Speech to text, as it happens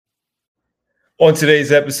On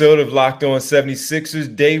today's episode of Locked On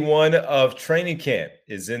 76ers, day one of training camp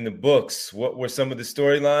is in the books. What were some of the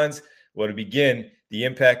storylines? Well, to begin, the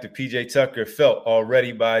impact of PJ Tucker felt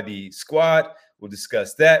already by the squad. We'll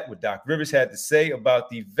discuss that, what Doc Rivers had to say about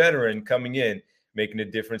the veteran coming in, making a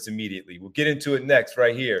difference immediately. We'll get into it next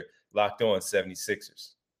right here, Locked On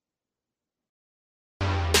 76ers.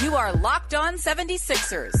 You are Locked On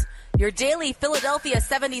 76ers, your daily Philadelphia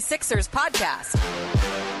 76ers podcast.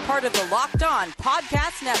 Part of the Locked On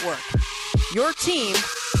Podcast Network, your team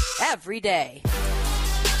every day.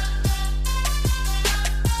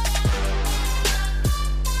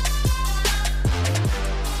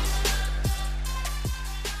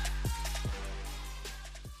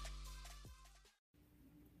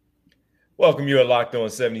 Welcome, you are Locked On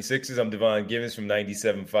 76ers. I'm Devon Givens from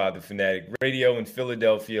 97.5 The Fanatic Radio in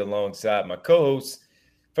Philadelphia, alongside my co-host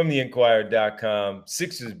from TheInquirer.com,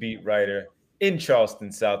 Sixers beat writer in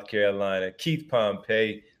Charleston, South Carolina, Keith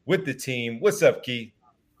Pompey with the team. What's up, Keith?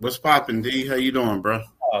 What's poppin', D? How you doing, bro?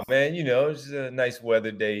 Oh, man, it's a nice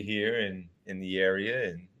weather day here in the area,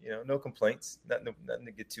 and, no complaints. Nothing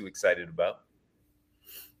to get too excited about.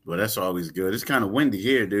 Well, that's always good. It's kind of windy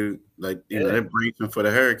here, dude. Like, they're bracing for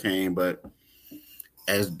the hurricane, but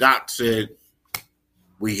as Doc said,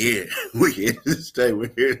 we here. We're here to stay.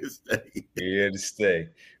 We're here to stay. We're here to stay.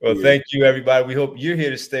 Well, Thank you, everybody. We hope you're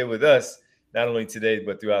here to stay with us, not only today,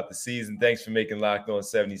 but throughout the season. Thanks for making Locked On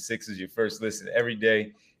 76ers your first listen every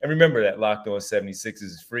day. And remember that Locked On 76ers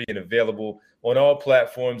is free and available on all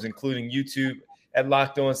platforms, including YouTube at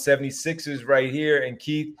Locked On 76ers right here. And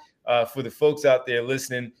Keith, for the folks out there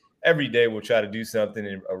listening, every day we'll try to do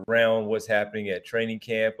something around what's happening at training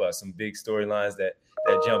camp, some big storylines that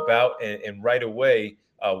jump out. And right away,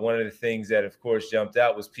 one of the things that, of course, jumped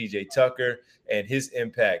out was PJ Tucker and his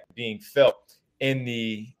impact being felt in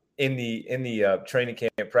the training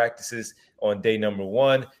camp practices on day number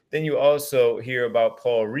one. Then you also hear about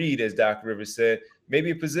Paul Reed, as Doc Rivers said,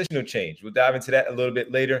 maybe a positional change. We'll dive into that a little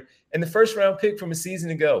bit later. And the first round pick from a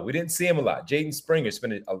season ago, we didn't see him a lot. Jaden Springer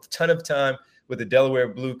spent a ton of time with the Delaware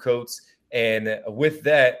Blue Coats. And with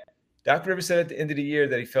that, Doc Rivers said at the end of the year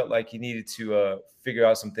that he felt like he needed to figure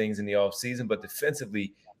out some things in the offseason, but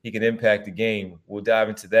defensively, he can impact the game. We'll dive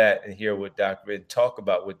into that and hear what talk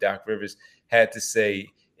about what Doc Rivers had to say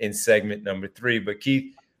in segment number 3. But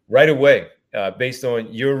Keith, right away, based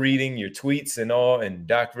on your reading, your tweets and all, and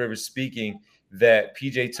Doc Rivers speaking, that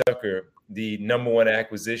PJ Tucker, the number one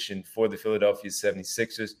acquisition for the Philadelphia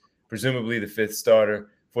 76ers, presumably the 5th starter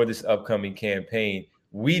for this upcoming campaign.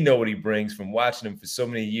 We know what he brings from watching him for so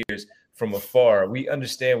many years from afar. We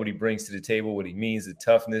understand what he brings to the table, what he means, the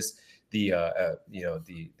toughness, the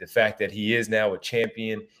fact that he is now a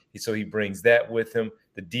champion. So he brings that with him,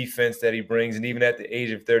 the defense that he brings. And even at the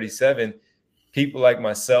age of 37, people like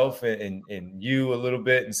myself and you a little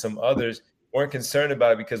bit and some others weren't concerned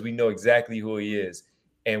about it because we know exactly who he is.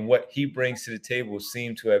 And what he brings to the table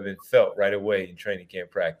seemed to have been felt right away in training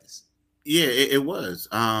camp practice. Yeah, it was.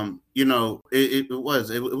 It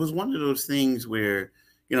was one of those things where,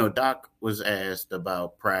 Doc was asked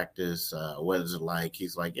about practice. What is it like?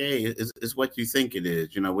 He's like, hey, it's what you think it is,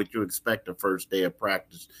 what you expect the first day of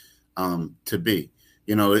practice to be.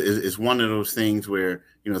 It's one of those things where,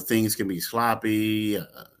 things can be sloppy.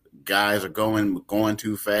 Guys are going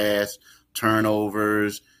too fast,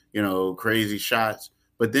 turnovers, crazy shots.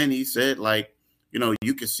 But then he said, like,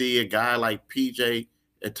 you could see a guy like PJ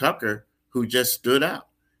Tucker who just stood out.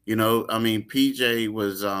 PJ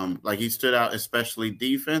was he stood out, especially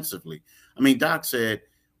defensively. Doc said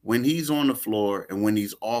when he's on the floor and when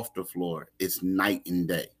he's off the floor, it's night and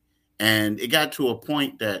day. And it got to a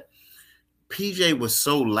point that PJ was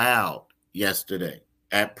so loud yesterday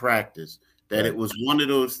at practice that It was one of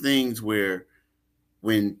those things where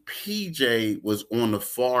when PJ was on the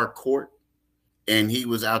far court and he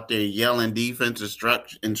was out there yelling defense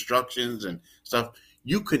instructions and stuff,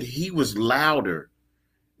 he was louder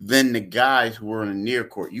than the guys who were in the near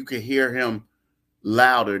court. You could hear him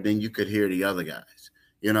louder than you could hear the other guys,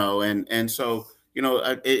 and so,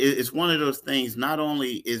 it's one of those things. Not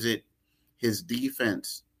only is it his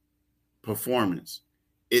defense performance,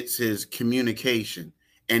 it's his communication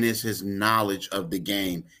and it's his knowledge of the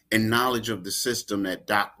game and knowledge of the system that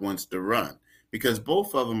Doc wants to run, because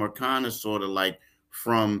both of them are kind of sort of like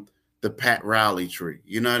from the Pat Riley tree.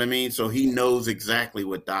 You know what I mean? So he knows exactly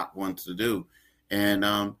what Doc wants to do. And,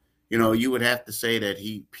 you would have to say that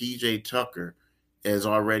PJ Tucker is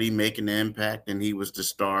already making an impact, and he was the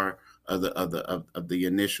star of the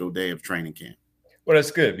initial day of training camp. Well,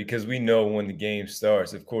 that's good, because we know when the game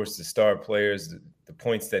starts, of course, the star players, the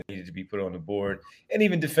points that needed to be put on the board, and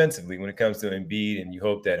even defensively when it comes to Embiid, and you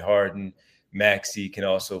hope that Harden Maxey can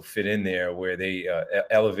also fit in there where they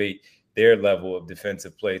elevate their level of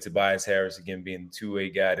defensive play. Tobias Harris, again, being the two-way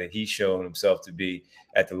guy that he's shown himself to be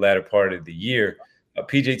at the latter part of the year.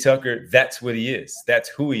 PJ Tucker, that's what he is. That's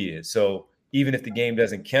who he is. So even if the game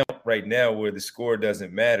doesn't count right now where the score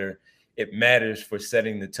doesn't matter, it matters for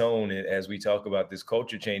setting the tone. And as we talk about this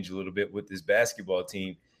culture change a little bit with this basketball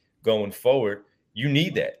team going forward, you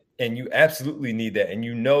need that. And you absolutely need that. And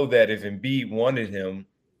you know that if Embiid wanted him,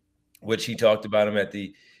 which he talked about him at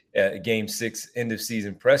the Game 6 end of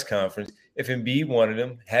season press conference, if Embiid wanted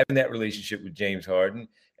him, having that relationship with James Harden,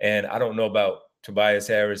 and I don't know about Tobias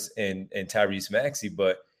Harris and Tyrese Maxey,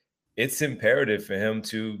 but it's imperative for him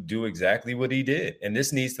to do exactly what he did. And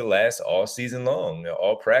this needs to last all season long.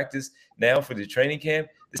 All practice now for the training camp,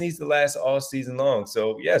 this needs to last all season long.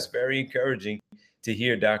 So, yes, very encouraging to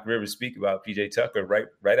hear Doc Rivers speak about PJ Tucker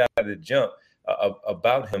right out of the jump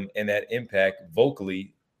about him and that impact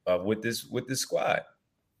vocally with this squad.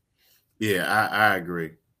 Yeah, I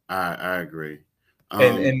agree. I agree.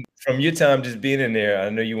 And from your time just being in there, I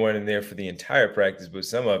know you weren't in there for the entire practice, but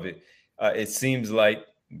some of it, it seems like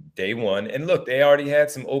day one. And look, they already had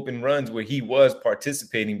some open runs where he was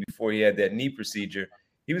participating before he had that knee procedure.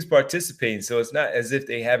 He was participating. So it's not as if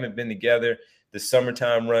they haven't been together. The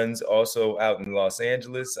summertime runs also out in Los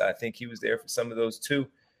Angeles, I think he was there for some of those too.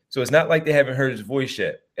 So it's not like they haven't heard his voice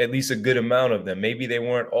yet, at least a good amount of them. Maybe they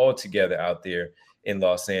weren't all together out there in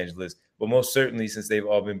Los Angeles. But most certainly, since they've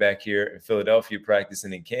all been back here in Philadelphia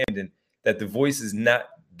practicing in Camden, that the voice is not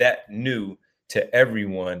that new to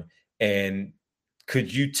everyone. And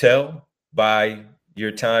could you tell by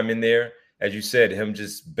your time in there, as you said, him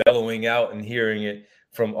just bellowing out and hearing it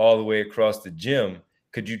from all the way across the gym,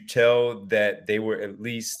 could you tell that they were at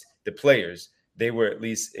least, the players, they were at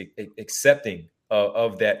least accepting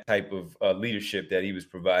of that type of leadership that he was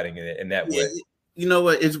providing in that way? You know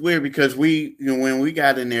what? It's weird because when we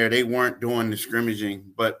got in there, they weren't doing the scrimmaging,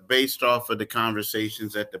 but based off of the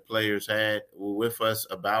conversations that the players had with us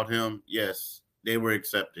about him, yes, they were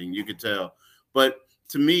accepting. You could tell. But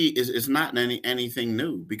to me, it's not anything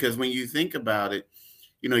new because when you think about it,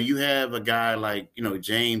 you have a guy like,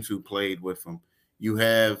 James who played with him. You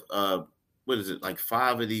have, like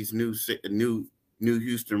 5 of these new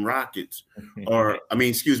Houston Rockets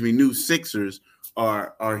new Sixers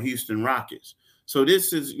are Houston Rockets. So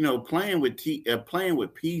this is, playing with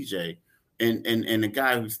PJ and a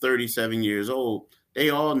guy who's 37 years old. They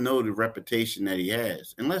all know the reputation that he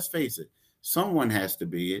has. And let's face it, someone has to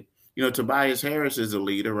be it. Tobias Harris is a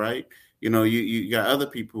leader, right? You got other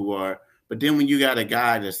people who are. But then when you got a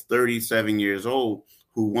guy that's 37 years old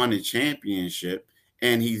who won a championship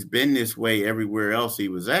and he's been this way everywhere else he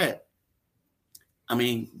was at, I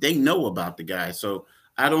mean, they know about the guy. So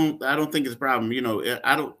I don't think it's a problem.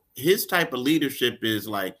 His type of leadership is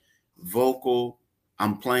like vocal.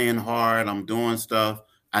 I'm playing hard. I'm doing stuff.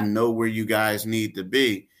 I know where you guys need to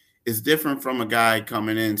be. It's different from a guy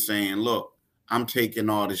coming in saying, look, I'm taking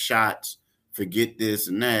all the shots. Forget this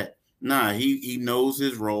and that. Nah, he knows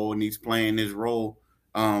his role and he's playing his role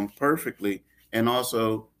perfectly. And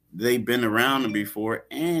also they've been around him before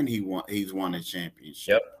and he's won a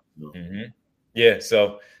championship. Yep. Mm-hmm. Yeah.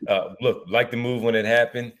 So look, like the move when it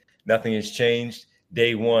happened, nothing has changed.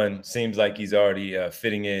 Day one seems like he's already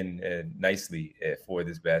fitting in nicely for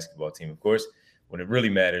this basketball team. Of course, when it really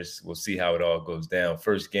matters, we'll see how it all goes down.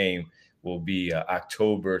 First game will be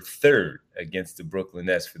October 3rd against the Brooklyn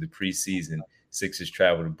Nets for the preseason. Sixers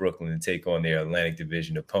travel to Brooklyn and take on their Atlantic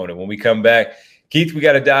Division opponent. When we come back, Keith, we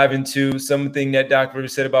got to dive into something that Doc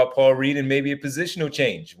Rivers said about Paul Reed and maybe a positional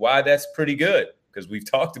change. Why that's pretty good, because we've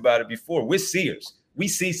talked about it before. We're seers. We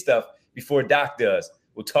see stuff before Doc does.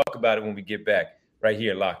 We'll talk about it when we get back right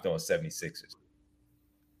here, Locked On 76ers.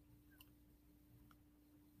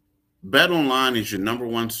 BetOnline is your number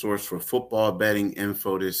one source for football betting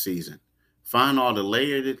info this season. Find all the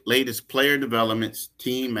latest player developments,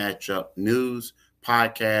 team matchup, news,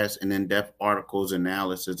 podcasts, and in-depth articles and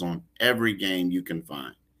analysis on every game you can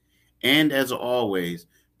find. And as always,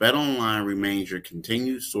 BetOnline remains your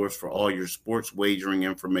continued source for all your sports wagering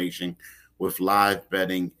information with live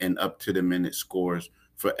betting and up-to-the-minute scores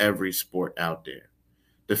for every sport out there.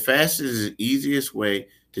 The fastest and easiest way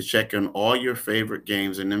to check on all your favorite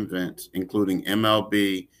games and events, including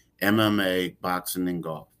MLB, MMA, boxing, and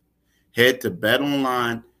golf. Head to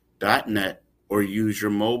betonline.net or use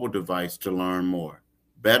your mobile device to learn more.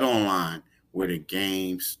 BetOnline, where the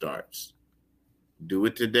game starts. Do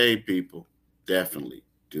it today, people. Definitely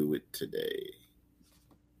do it today.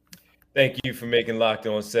 Thank you for making Locked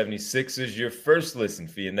On 76ers your first listen.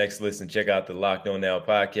 For your next listen, check out the Locked On Now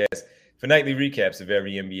podcast for nightly recaps of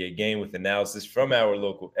every NBA game with analysis from our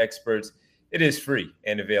local experts. It is free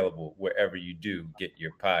and available wherever you do get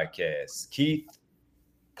your podcasts. Keith,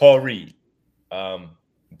 Paul Reed.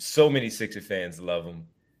 So many Sixer fans love him.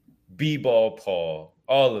 B-ball Paul,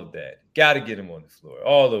 all of that. Got to get him on the floor,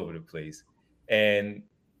 all over the place. And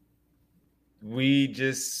we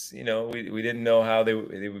just, we didn't know how they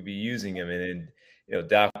would be using him. And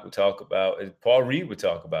Doc would talk about, Paul Reed would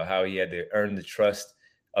talk about how he had to earn the trust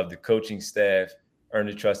of the coaching staff, earn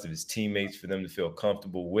the trust of his teammates for them to feel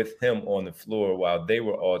comfortable with him on the floor while they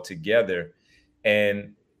were all together.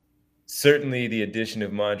 And certainly the addition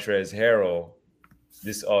of Montrezl Harrell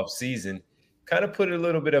this offseason kind of put a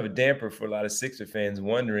little bit of a damper for a lot of Sixer fans,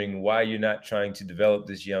 wondering why you're not trying to develop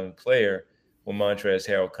this young player when Montrezl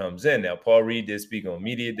Harrell comes in. Now, Paul Reed did speak on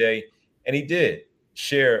Media Day, and he did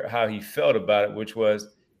share how he felt about it, which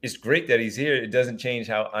was, it's great that he's here. It doesn't change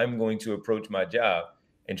how I'm going to approach my job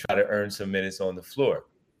and try to earn some minutes on the floor.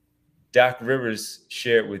 Doc Rivers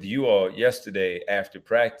shared with you all yesterday after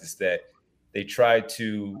practice that they tried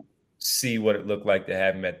to see what it looked like to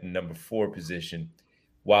have him at the number 4 position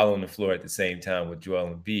while on the floor at the same time with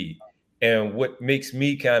Joel Embiid. And what makes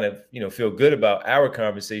me kind of, feel good about our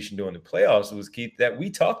conversation during the playoffs was, Keith, that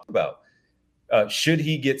we talked about. Should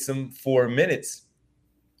he get some 4 minutes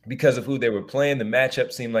because of who they were playing? The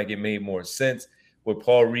matchup seemed like it made more sense where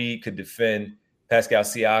Paul Reed could defend Pascal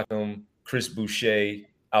Siakam, Chris Boucher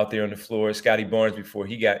out there on the floor, Scotty Barnes before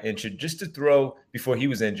he got injured, just to throw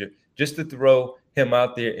him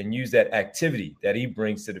out there and use that activity that he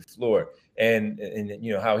brings to the floor. And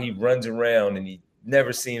how he runs around and he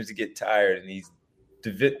never seems to get tired, and he's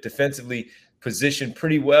defensively positioned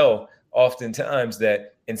pretty well oftentimes,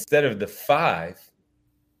 that instead of the 5,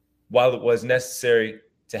 while it was necessary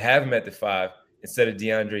to have him at the 5 instead of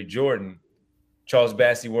DeAndre Jordan, Charles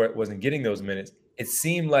Bassey wasn't getting those minutes. It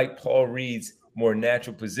seemed like Paul Reed's more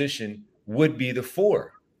natural position would be the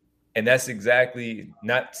 4. And that's exactly,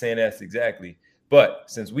 not saying that's exactly, but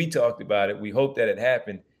since we talked about it, we hope that it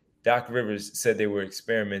happened. Doc Rivers said they were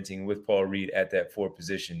experimenting with Paul Reed at that 4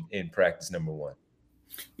 position in practice number 1.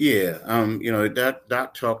 Yeah.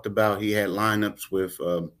 Doc talked about he had lineups with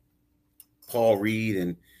Paul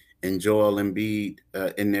Reed and Joel Embiid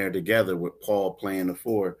in there together, with Paul playing the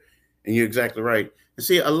 4. And you're exactly right. And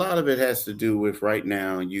see, a lot of it has to do with right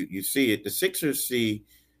now, you see it. The Sixers see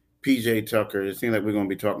PJ Tucker. It seems like we're going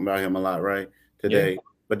to be talking about him a lot, right, today. Yeah.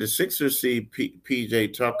 But the Sixers see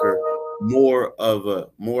PJ Tucker more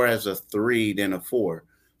as a 3 than a 4.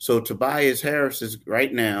 So Tobias Harris is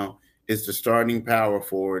right now is the starting power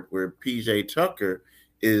forward, where PJ Tucker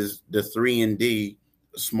is the 3 and D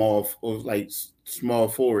small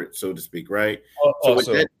forward, so to speak, right?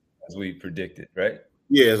 Also, as we predicted, right?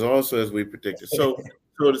 Yes, also as we predicted. So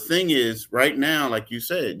the thing is, right now, like you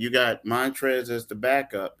said, you got Montrez as the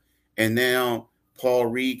backup, and now Paul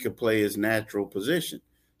Reed could play his natural position.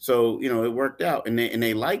 So, it worked out. And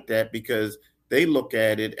they like that because they look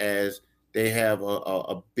at it as they have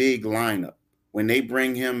a big lineup. When they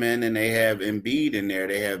bring him in and they have Embiid in there,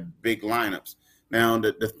 they have big lineups. Now,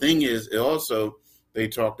 the thing is, also, they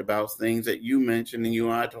talked about things that you mentioned and you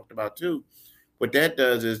and I talked about too. What that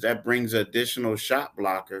does is that brings additional shot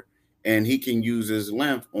blocker, and he can use his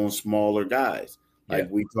length on smaller guys, like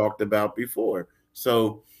we talked about before.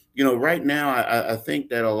 So, right now, I think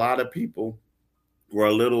that a lot of people were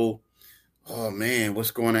a little, oh man,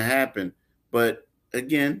 what's going to happen? But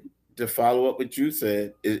again, to follow up what you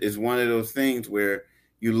said, is one of those things where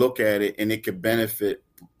you look at it and it could benefit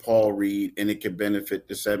Paul Reed and it could benefit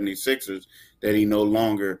the 76ers, that he no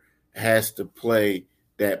longer has to play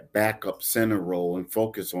that backup center role and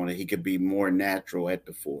focus on it. He could be more natural at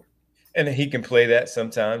the 4. And he can play that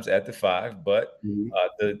sometimes at the 5, but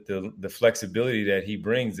the flexibility that he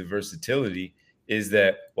brings, the versatility, is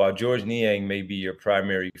that while George Niang may be your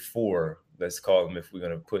primary 4, let's call him, if we're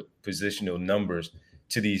going to put positional numbers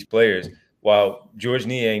to these players, while George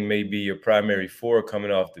Niang may be your primary 4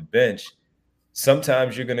 coming off the bench,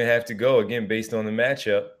 sometimes you're going to have to go, again, based on the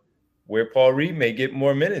matchup, where Paul Reed may get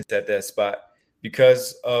more minutes at that spot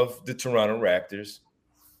because of the Toronto Raptors,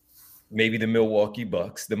 maybe the Milwaukee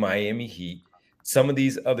Bucks, the Miami Heat, some of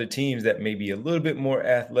these other teams that may be a little bit more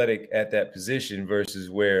athletic at that position versus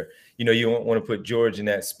where, you don't want to put George in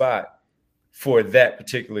that spot for that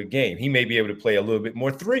particular game. He may be able to play a little bit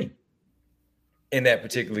more 3 in that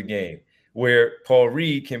particular game, where Paul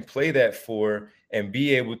Reed can play that 4 and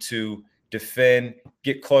be able to defend,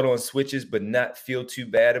 get caught on switches, but not feel too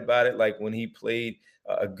bad about it. Like when he played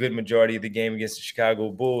a good majority of the game against the Chicago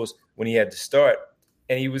Bulls when he had to start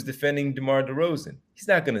and he was defending DeMar DeRozan. He's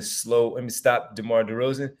not going to stop DeMar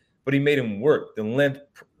DeRozan, but he made him work. The length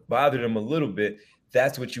bothered him a little bit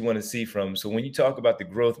that's what you want to see from him. So when you talk about the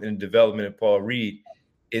growth and development of Paul Reed,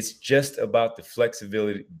 it's just about the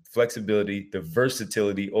flexibility, the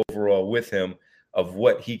versatility overall with him of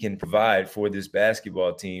what he can provide for this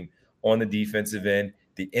basketball team on the defensive end,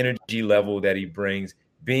 the energy level that he brings,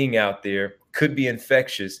 being out there could be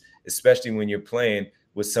infectious, especially when you're playing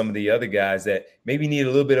with some of the other guys that maybe need a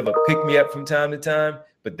little bit of a pick-me-up from time to time,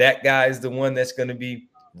 but that guy is the one that's going to be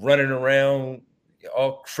running around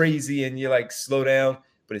all crazy and you're like, slow down.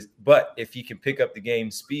 But if he can pick up the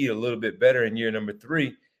game speed a little bit better in year number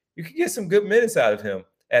 3, you can get some good minutes out of him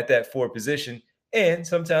at that 4 position. And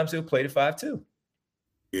sometimes he'll play the 5 too.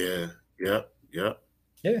 Yeah. Yep.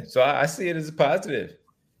 Yeah. So I see it as a positive.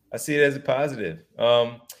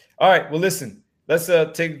 All right. Well, listen, let's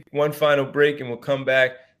take one final break and we'll come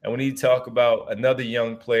back and we need to talk about another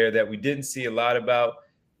young player that we didn't see a lot about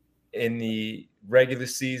in the regular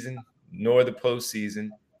season nor the postseason,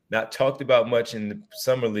 not talked about much in the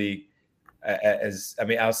summer league,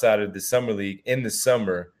 outside of the summer league in the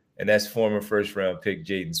summer, and that's former first-round pick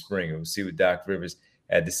Jaden Springer. We'll see what Doc Rivers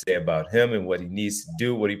had to say about him and what he needs to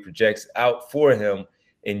do, what he projects out for him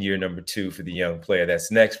in year number 2 for the young player.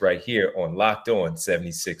 That's next right here on Locked On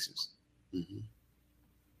 76ers. Mm-hmm.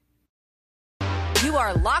 You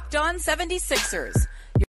are Locked On 76ers.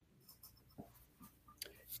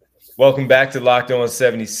 Welcome back to Locked On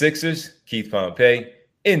 76ers. Keith Pompey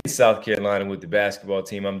in South Carolina with the basketball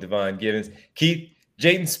team. I'm Devon Givens. Keith,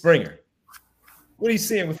 Jaden Springer, what are you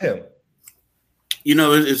seeing with him? You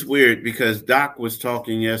know, it's weird because Doc was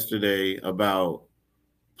talking yesterday about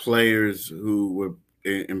players who were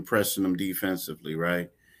impressing him defensively, right?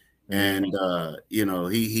 And,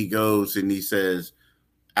 he goes and he says,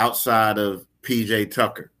 outside of P.J.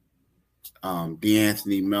 Tucker,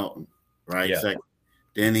 DeAnthony Melton, right? Yeah.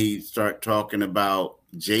 Then he start talking about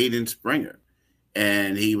Jaden Springer.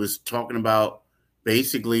 And he was talking about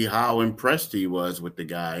basically how impressed he was with the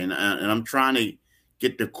guy. And I'm trying to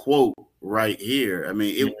get the quote right here. I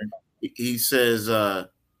mean, he says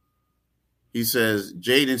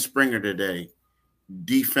Jaden Springer today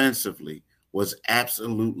defensively was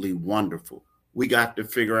absolutely wonderful. We got to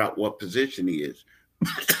figure out what position he is.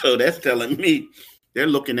 So that's telling me they're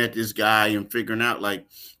looking at this guy and figuring out, like,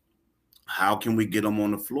 how can we get him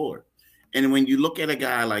on the floor? And when you look at a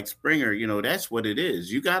guy like Springer, that's what it is.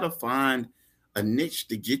 You got to find a niche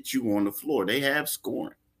to get you on the floor. They have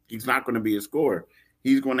scoring. He's not going to be a scorer.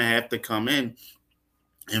 He's going to have to come in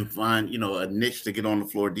and find, a niche to get on the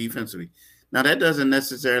floor defensively. Now, that doesn't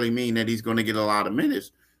necessarily mean that he's going to get a lot of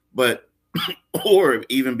minutes, but or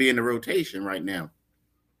even be in the rotation right now.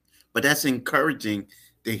 But that's encouraging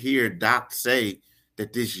to hear Doc say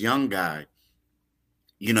that this young guy,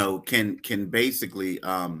 can basically,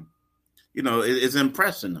 is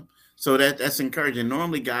impressing them. So that's encouraging.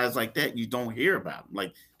 Normally guys like that, you don't hear about them.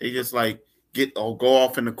 Like they just go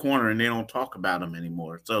off in the corner and they don't talk about them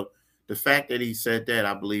anymore. So the fact that he said that,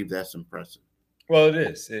 I believe that's impressive. Well, it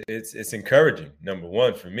is. It's encouraging. Number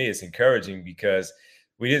one, for me, it's encouraging because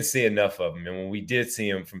we didn't see enough of him. And when we did see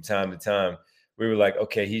him from time to time, we were like,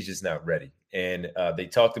 okay, he's just not ready. And they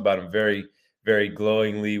talked about him very, very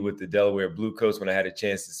glowingly with the Delaware Blue Coats when I had a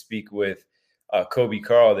chance to speak with Kobe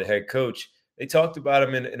Carl, the head coach. They talked about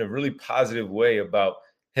him in a really positive way about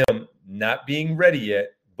him not being ready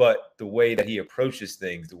yet, but the way that he approaches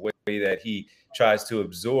things, the way that he tries to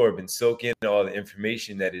absorb and soak in all the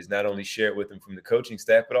information that is not only shared with him from the coaching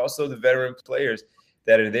staff, but also the veteran players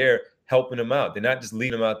that are there helping him out. They're not just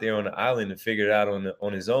leaving him out there on the island to figure it out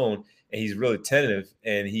on his own. And he's really attentive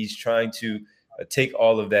and he's trying to take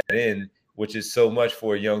all of that in, which is so much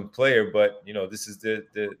for a young player. But, this is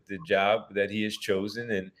the job that he has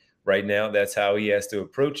chosen. And right now, that's how he has to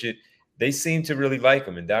approach it. They seem to really like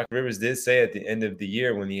him. And Doc Rivers did say at the end of the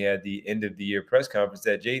year, when he had the end of the year press conference,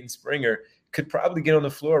 that Jaden Springer could probably get on the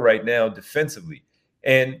floor right now defensively.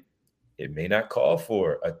 And it may not call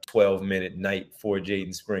for a 12-minute night for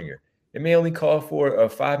Jaden Springer. It may only call for a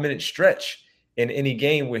 5-minute stretch in any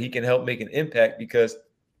game where he can help make an impact because,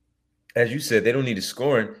 as you said, they don't need a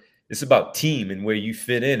scoring. It's about team and where you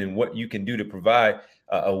fit in and what you can do to provide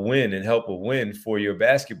a win and help a win for your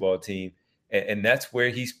basketball team. And that's where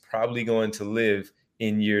he's probably going to live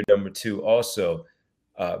in year number 2 also,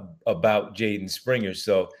 about Jaden Springer.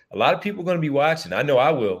 So a lot of people are going to be watching. I know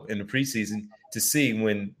I will in the preseason to see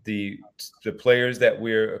when the players that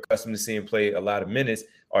we're accustomed to seeing play a lot of minutes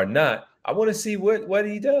are not. I want to see what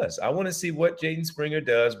he does. I want to see what Jaden Springer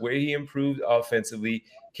does, where he improves offensively.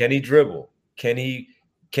 Can he dribble? Can he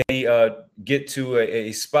get to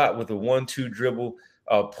a spot with a 1-2 dribble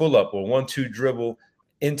pull-up or 1-2 dribble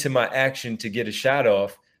into my action to get a shot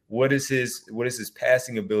off? What is his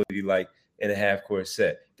passing ability like? in a half-court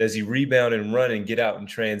set? Does he rebound and run and get out in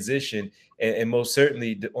transition? And most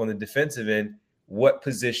certainly on the defensive end, what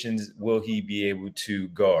positions will he be able to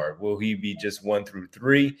guard? Will he be just 1 through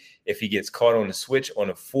 3? If he gets caught on a switch on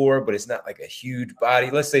a 4, but it's not like a huge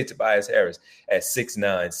body, let's say Tobias Harris at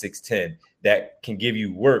 6'9", 6'10", that can give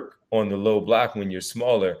you work on the low block when you're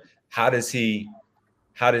smaller. How does he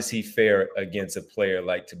fare against a player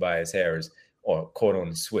like Tobias Harris or caught on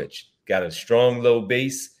the switch? Got a strong low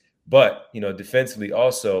base, but defensively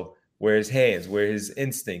also, where his hands, where his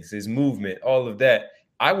instincts, his movement, all of that.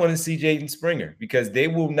 I want to see Jaden Springer, because they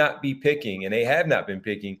will not be picking, and they have not been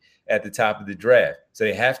picking at the top of the draft. So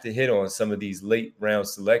they have to hit on some of these late round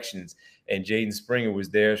selections. And Jaden Springer was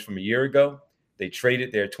theirs from a year ago. They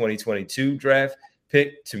traded their 2022 draft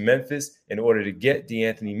pick to Memphis in order to get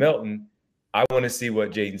DeAnthony Melton. I want to see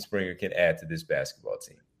what Jaden Springer can add to this basketball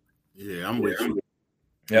team. Yeah, I'm with you.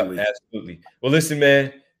 Yeah, absolutely. Well, listen,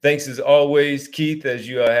 man. Thanks as always, Keith, as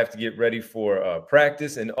you have to get ready for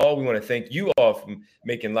practice. And we want to thank you all for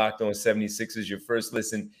making Locked On 76ers your first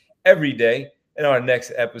listen every day. In our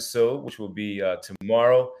next episode, which will be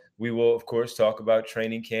tomorrow, we will, of course, talk about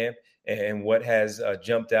training camp and what has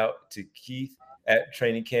jumped out to Keith at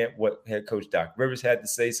training camp, what head coach Doc Rivers had to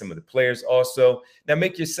say, some of the players also. Now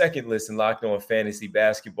make your second listen Locked On Fantasy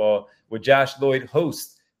Basketball, where Josh Lloyd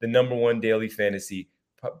hosts the #1 daily fantasy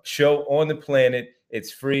show on the planet. It's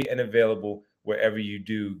free and available wherever you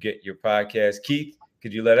do get your podcast. Keith,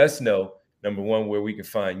 could you let us know, number one, where we can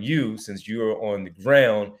find you, since you are on the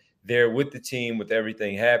ground there with the team, with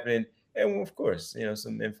everything happening, and of course,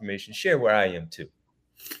 some information. Share where I am too.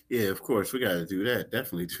 Yeah, of course, we got to do that.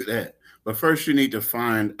 Definitely do that. But first, you need to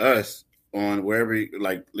find us on wherever, you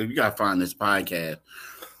got to find this podcast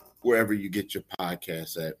wherever you get your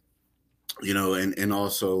podcasts at. And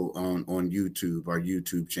also on YouTube, our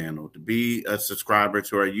YouTube channel. To be a subscriber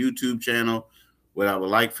to our YouTube channel, what I would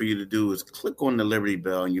like for you to do is click on the Liberty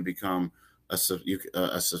Bell and you become a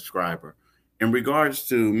subscriber. In regards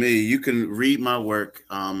to me, you can read my work.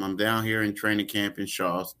 I'm down here in training camp in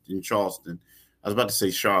Charleston. I was about to say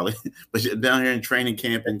Charlotte, but down here in training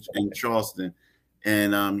camp in Charleston.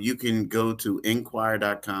 And you can go to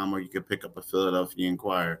Inquirer.com, or you can pick up a Philadelphia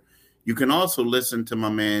Inquirer. You can also listen to my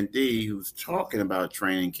man D, who's talking about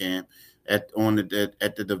training camp at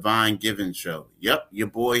the Divine Giving Show. Yep, your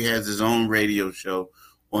boy has his own radio show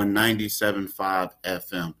on 97.5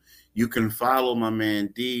 FM. You can follow my man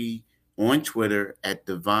D on Twitter at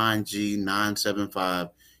DivineG975.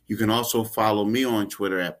 You can also follow me on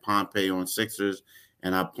Twitter at Pompey on Sixers,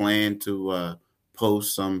 and I plan to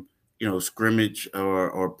post some scrimmage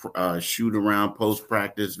or shoot around post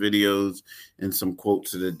practice videos and some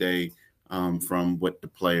quotes of the day from what the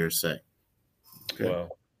players say. Okay.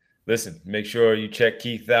 Well, listen, make sure you check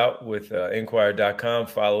Keith out with Inquirer.com.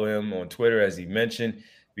 Follow him on Twitter, as he mentioned,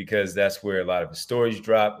 because that's where a lot of his stories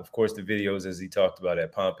drop. Of course, the videos, as he talked about,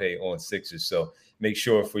 at Pompey on Sixers. So make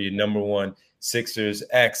sure for your #1 Sixers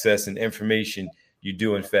access and information, you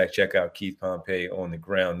do, in fact, check out Keith Pompey on the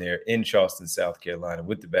ground there in Charleston, South Carolina,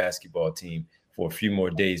 with the basketball team for a few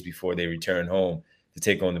more days before they return home to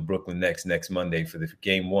take on the Brooklyn Nets next Monday for the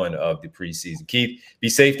game 1 of the preseason. Keith, be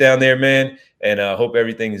safe down there, man, and I hope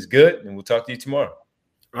everything is good, and we'll talk to you tomorrow.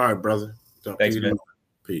 All right, brother. Thanks, man.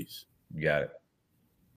 Peace. You got it.